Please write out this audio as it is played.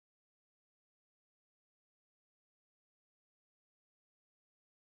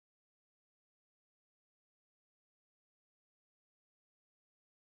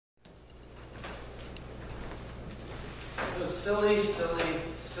silly, silly,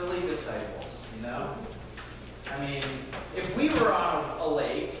 silly disciples, you know? I mean, if we were on a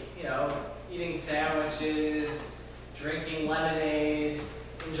lake, you know, eating sandwiches, drinking lemonade,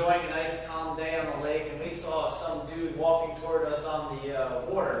 enjoying a nice calm day on the lake, and we saw some dude walking toward us on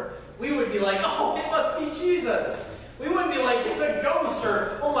the water, we would be like, oh, it must be Jesus. We wouldn't be like, it's a ghost,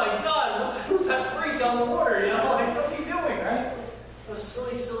 or, oh my God, who's that freak on the water? You know, like, what's he doing, right? Those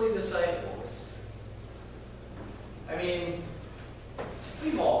silly, silly disciples. I mean,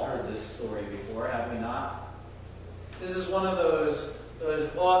 we've all heard this story before, have we not? This is one of those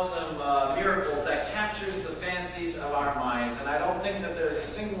awesome miracles that captures the fancies of our minds. And I don't think that there's a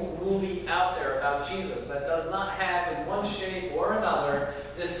single movie out there about Jesus that does not have, in one shape or another,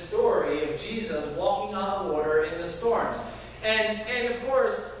 this story of Jesus walking on the water in the storms. And of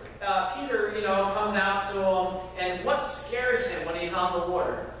course, Peter, you know, comes out to him, and what scares him when he's on the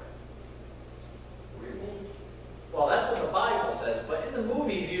water? Well, that's what the Bible says, but in the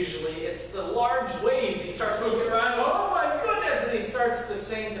movies usually it's the large waves. He starts looking around, oh my goodness, and he starts to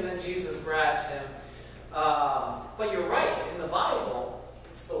sink, and then Jesus grabs him. But you're right, in the Bible,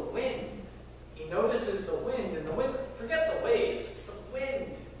 it's the wind. He notices the wind, and the wind, forget the waves, it's the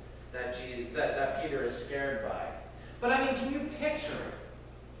wind that Peter is scared by. But I mean, can you picture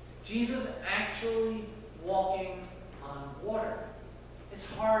it? Jesus actually walking on water.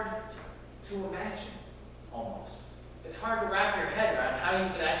 It's hard to imagine. Almost. It's hard to wrap your head around how you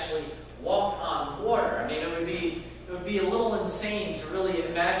could actually walk on water. I mean, it would be a little insane to really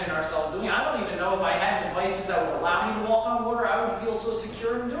imagine ourselves doing it. I don't even know if I had devices that would allow me to walk on water, I would feel so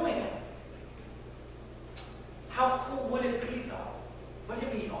secure in doing it. How cool would it be, though?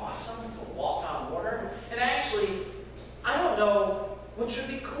 Wouldn't it be awesome to walk on water? And actually, I don't know what should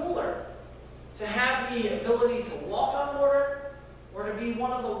be cooler. To have the ability to walk on water, or to be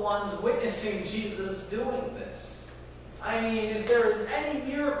one of the ones witnessing Jesus doing this. I mean, if there is any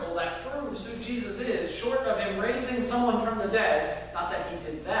miracle that proves who Jesus is, short of him raising someone from the dead, not that he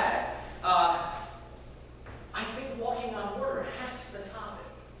did that, I think walking on water has to top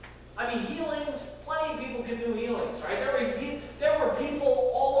it. I mean, healings, plenty of people can do healings, right? There were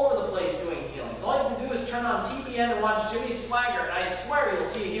people all over the place doing healings. All you have to do is turn on TBN and watch Jimmy Swaggart, and I swear you'll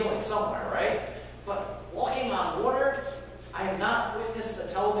see a healing somewhere, right? But walking on water, I have not witnessed a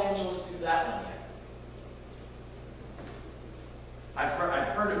televangelist do that one yet. I've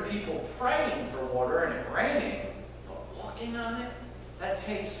heard of people praying for water and it raining, but walking on it, that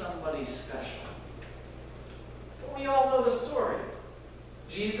takes somebody special. But we all know the story.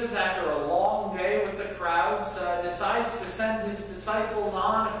 Jesus, after a long day with the crowds, decides to send his disciples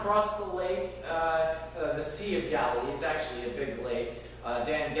on across the lake, the Sea of Galilee. It's actually a big lake.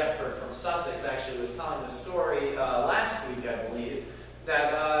 Dan Gepford from Sussex actually was telling the story last week, I believe,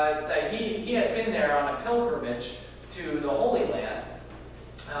 that he had been there on a pilgrimage to the Holy Land.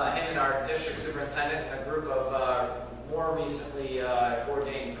 Him and our district superintendent and a group of more recently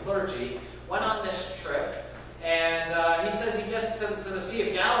ordained clergy went on this trip. And he says he gets to the Sea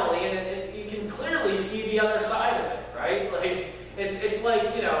of Galilee, and you can clearly see the other side of it, right? Like it's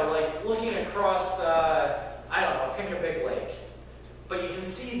like, you know, like looking across, I don't know, pick a big lake. But you can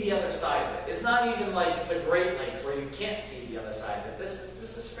see the other side of it. It's not even like the Great Lakes where you can't see the other side of it.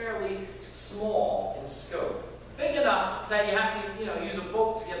 This is fairly small in scope. Big enough that you have to, you know, use a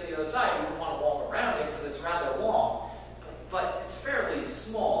boat to get to the other side. You don't want to walk around it because it's rather long. But it's fairly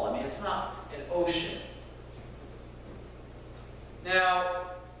small. I mean, it's not an ocean. Now,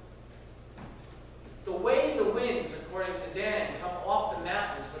 the way the winds, according to Dan, come off the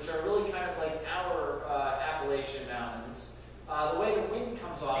mountains, which are really kind of like our Appalachian mountains, the way the wind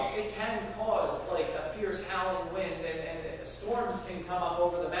comes off, it can cause like a fierce howling wind, and storms can come up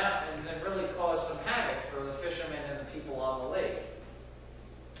over the mountains and really cause some havoc for the fishermen and the people on the lake.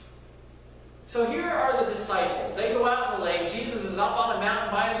 So here are the disciples. They go out in the lake. Jesus is up on a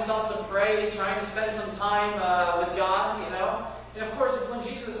mountain by himself to pray, trying to spend some time with God, you know. And of course, it's when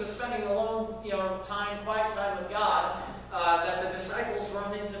Jesus is spending alone, you know, quiet time with God, that the disciples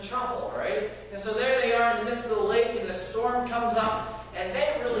run into trouble, right? And so there they are in the midst of the lake, and the storm comes up, and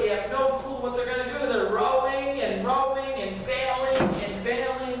they really have no clue what they're going to do. They're rowing and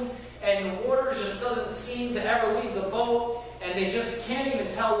bailing, and the water just doesn't seem to ever leave the boat, and they just can't even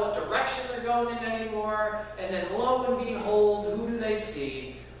tell what direction they're going in anymore. And then lo and behold, who do they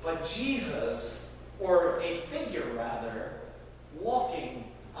see but Jesus, or a figure rather, walking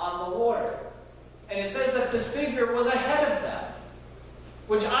on the water. And it says that this figure was ahead of them,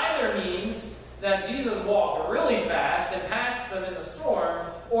 which either means that Jesus walked really fast and passed them in the storm,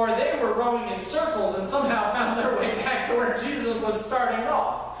 or they were rowing in circles and somehow found their way back to where Jesus was starting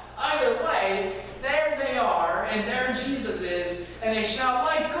off. Either way, there they are, and there Jesus is, and they shout,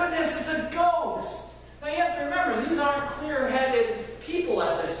 "My goodness, it's a ghost!" Now you have to remember, these aren't clear-headed people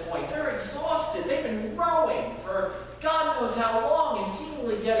at this point. They're exhausted. They've been rowing for God knows how long and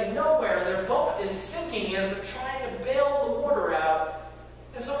seemingly getting nowhere. Their boat is sinking as they're trying to bail the water out.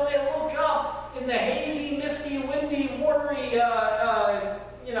 And so when they look up in the hazy, misty, windy, watery,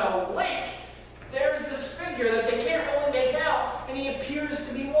 lake, there's this figure that they can't really make out, and he appears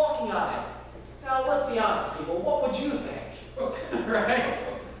to be walking on it. Now, let's be honest, people. What would you think? Right?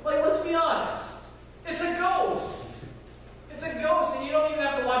 Like, let's be honest. It's a ghost. It's a ghost, and you don't even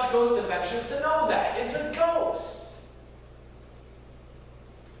have to watch Ghost Adventures to know that. It's a ghost.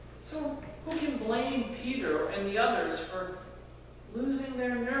 So, who can blame Peter and the others for losing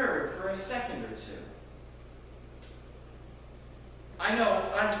their nerve for a second or two? I know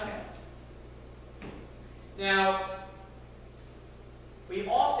I can. Now, we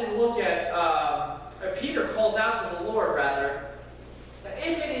often look at, Peter calls out to the Lord, rather, that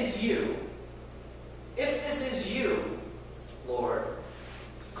if it is you, if this is you, Lord,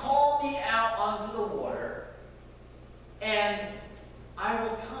 call me out onto the water, and I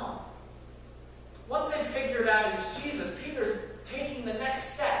will come. Once they figured out it's Jesus, Peter's taking the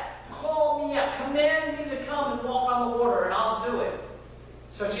next step. Call me out. Command me to come and walk on the water, and I'll do it.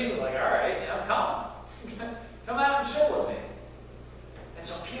 So Jesus is like, all right, come. Come out and chill with me. And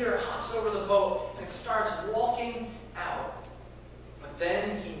so Peter hops over the boat and starts walking out. But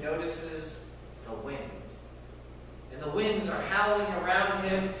then he notices the wind. And the winds are howling around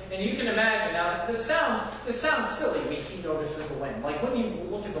him. And you can imagine, now this sounds silly when he notices the wind. Like when you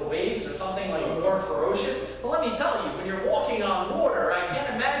look at the waves or something like more ferocious. But let me tell you, when you're walking on water, I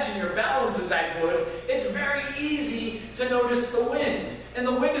can't imagine your balance is that good. It's very easy to notice the wind. And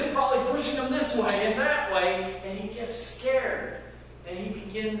the wind is probably pushing him this way and that way. And he gets scared. And he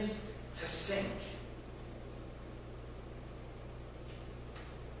begins to sink.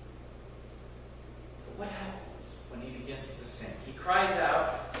 But what happens when he begins to sink? He cries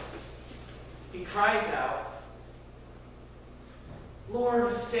out,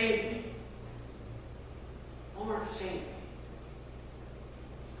 "Lord, save me. Lord, save me."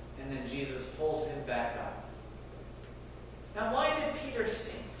 And then Jesus pulls him back up. Now, why did Peter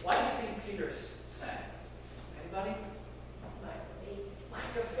sink? Why do you think Peter sank? Anybody?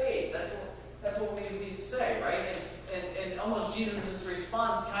 Lack of faith. That's what we'd say, right? And almost Jesus'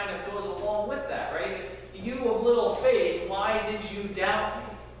 response kind of goes along with that, right? You of little faith, why did you doubt me?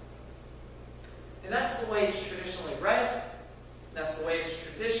 And that's the way it's traditionally read. That's the way it's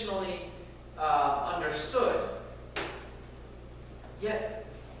traditionally understood. Yet,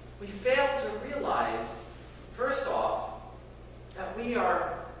 we fail to realize, first off, that we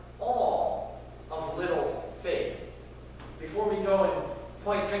are all of little faith. Before we go and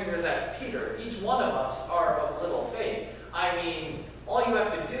point fingers at Peter, each one of us are of little faith. I mean, all you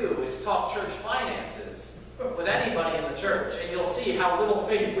have to do is talk church finances with anybody in the church, and you'll see how little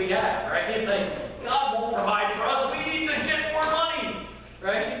faith we have, right? Like, God won't provide for us, we need to get more money,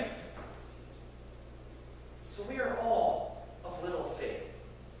 right? So we are all of little faith.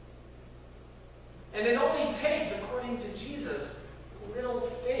 And it only takes, according to Jesus, little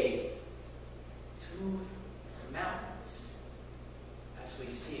faith to move mountains, as we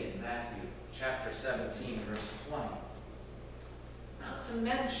see in Matthew chapter 17, verse 20. Not to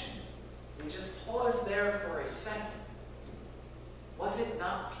mention, we just pause there for a second. Was it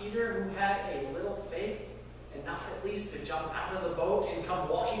not Peter who had a little faith, enough at least to jump out of the boat and come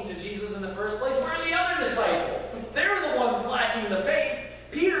walking to Jesus in the first place? Where are the other disciples? They're the ones lacking the faith.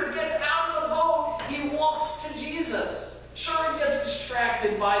 Peter gets out of the boat, he walks to Jesus. Sure, he gets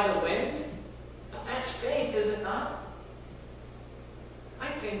distracted by the wind, but that's faith, is it not? I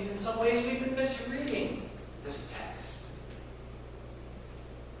think in some ways we've been misreading this text.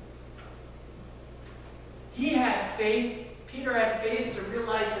 He had faith, Peter had faith to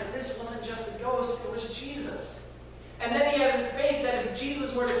realize that this wasn't just a ghost, it was Jesus. And then he had faith that if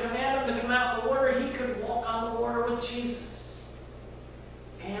Jesus were to command him to come out in the water, he could walk on the water with Jesus.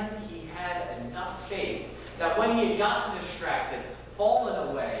 And he had enough faith that when he had gotten distracted, fallen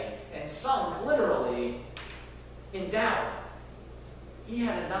away, and sunk literally in doubt, he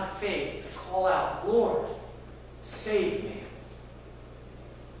had enough faith to call out, "Lord, save me."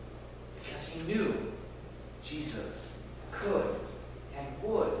 Because he knew Jesus could and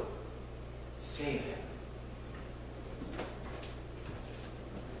would save him.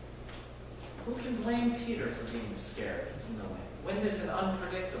 Who can blame Peter for being scared in the wind? Wind is an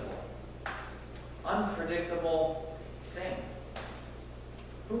unpredictable thing.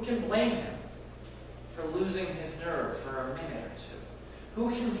 Who can blame him for losing his nerve for a minute or two? Who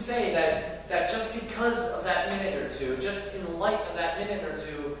can say that just because of that minute or two, just in light of that minute or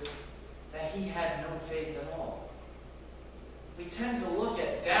two, that he had no faith at all. We tend to look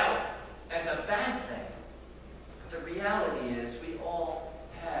at doubt as a bad thing. But the reality is we all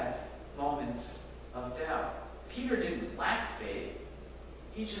have moments of doubt. Peter didn't lack faith.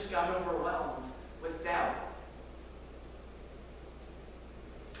 He just got overwhelmed with doubt.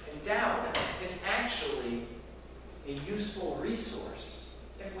 And doubt is actually a useful resource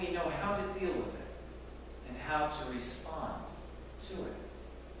if we know how to deal with it and how to respond to it.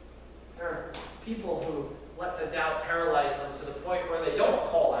 There are people who let the doubt paralyze them to the point where they don't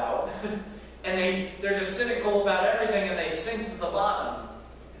call out and they're just cynical about everything and they sink to the bottom.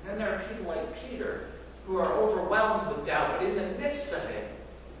 And then there are people like Peter who are overwhelmed with doubt, but in the midst of it,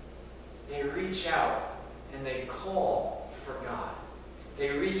 they reach out and they call for God. They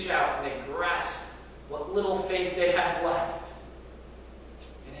reach out and they grasp what little faith they have left.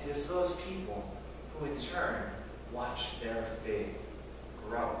 And it is those people who in turn watch their faith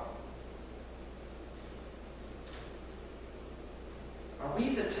grow. Are we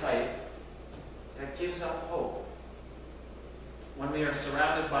the type that gives up hope when we are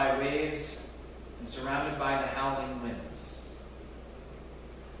surrounded by waves and surrounded by the howling winds?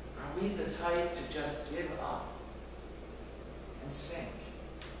 Are we the type to just give up and sink?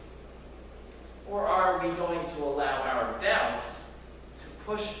 Or are we going to allow our doubts to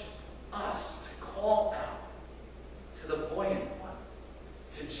push us to call out to the Buoyant One,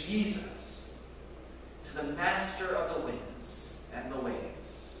 to Jesus, to the Master of the winds and the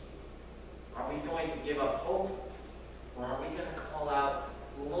waves? Are we going to give up hope? Or are we going to call out,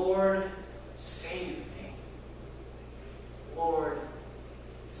 Lord, save me. Lord,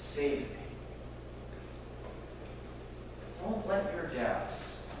 save me. Don't let your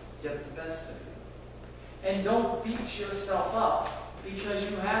doubts get the best of you. And don't beat yourself up because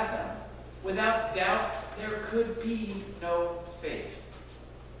you have them. Without doubt, there could be no faith.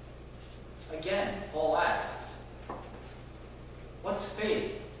 Again, Paul asks, what's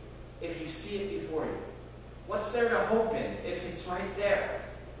faith if you see it before you? What's there to hope in if it's right there?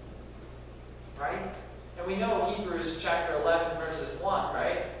 Right? And we know Hebrews chapter 11 verses 1,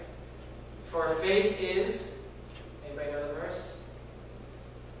 right? For faith is, anybody know the verse?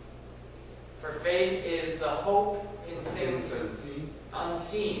 For faith is the hope in things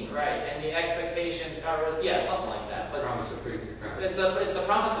unseen, right? And the expectation, or yeah, something like that. But promise of things to come. It's the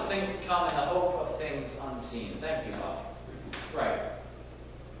promise of things to come and the hope of things unseen. Thank you, Bob. Right.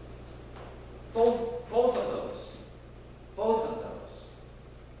 Both of those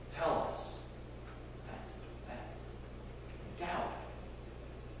tell us that doubt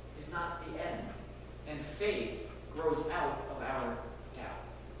is not the end, and faith grows out of our doubt.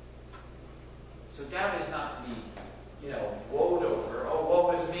 So doubt is not to be, woed over. Oh,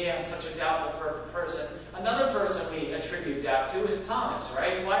 woe is me, I'm such a doubtful person. Another person we attribute doubt to is Thomas,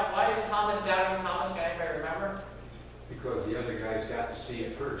 right? Why is Thomas doubting Thomas? Can anybody remember? Because the other guys got to see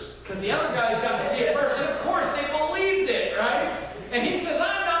it first. Because the other guys got to see it first, and of course they believed it, right? And he says,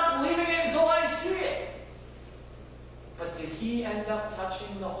 I'm not believing it until I see it. But did he end up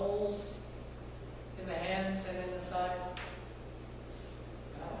touching the holes in the hands and in the side?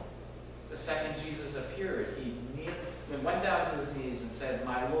 No. The second Jesus appeared, he went down to his knees and said,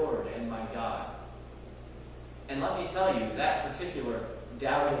 my Lord and my God. And let me tell you, that particular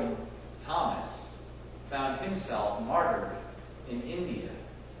doubting Thomas found himself martyred in India,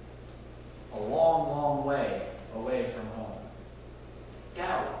 a long, long way away from home.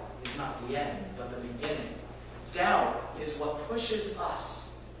 Doubt is not the end, but the beginning. Doubt is what pushes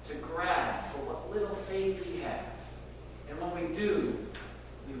us to grab for what little faith we have. And when we do,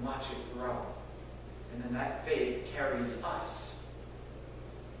 we watch it grow. And then that faith carries us,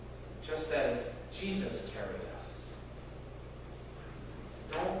 just as Jesus carried us.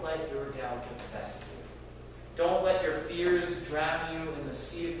 Don't let your doubt get the best of you. Don't let your fears drown you in the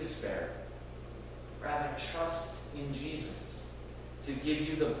sea of despair. Rather, trust in Jesus to give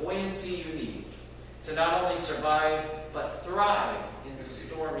you the buoyancy you need to not only survive, but thrive in the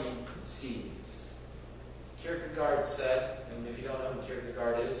stormy seas. Kierkegaard said, and if you don't know who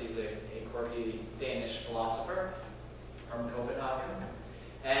Kierkegaard is, he's a quirky Danish philosopher from Copenhagen.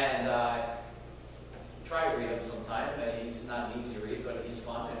 And try to read him sometime. He's not an easy read, but he's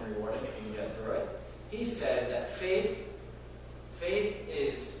fun and rewarding if you can get through it. He said that faith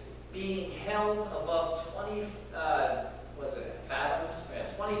is being held above 20 fathoms? Yeah,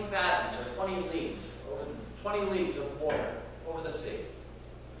 20 fathoms or 20 leagues, over 20 leagues of water over the sea.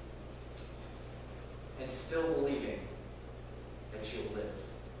 And still believing that you'll live.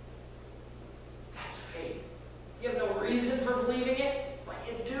 That's faith. You have no reason for believing it, but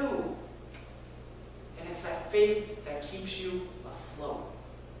you do.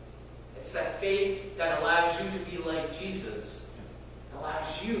 faith that allows you to be like Jesus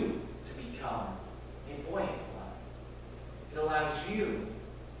allows you to become a buoyant one. It allows you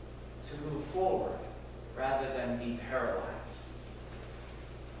to move forward rather than be paralyzed.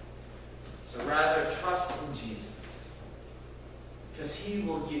 So rather trust in Jesus, because he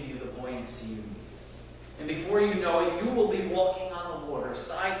will give you the buoyancy you need. And before you know it, you will be walking on the water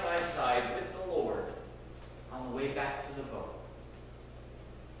side by side with the Lord on the way back to the boat.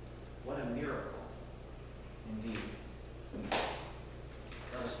 What a miracle indeed.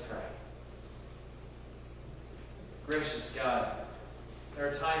 Let us pray. Gracious God, there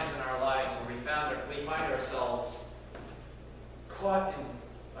are times in our lives where we find ourselves caught in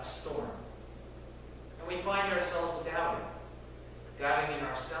a storm. And we find ourselves doubting in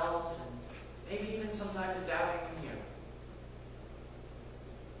ourselves, and maybe even sometimes doubting in you.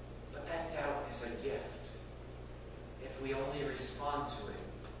 But that doubt is a gift if we only respond to it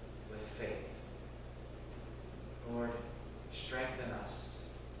with faith. Lord, strengthen us.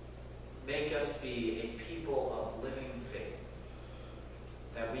 Make us be a people of living faith,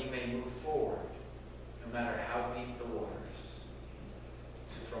 that we may move forward no matter how deep the water.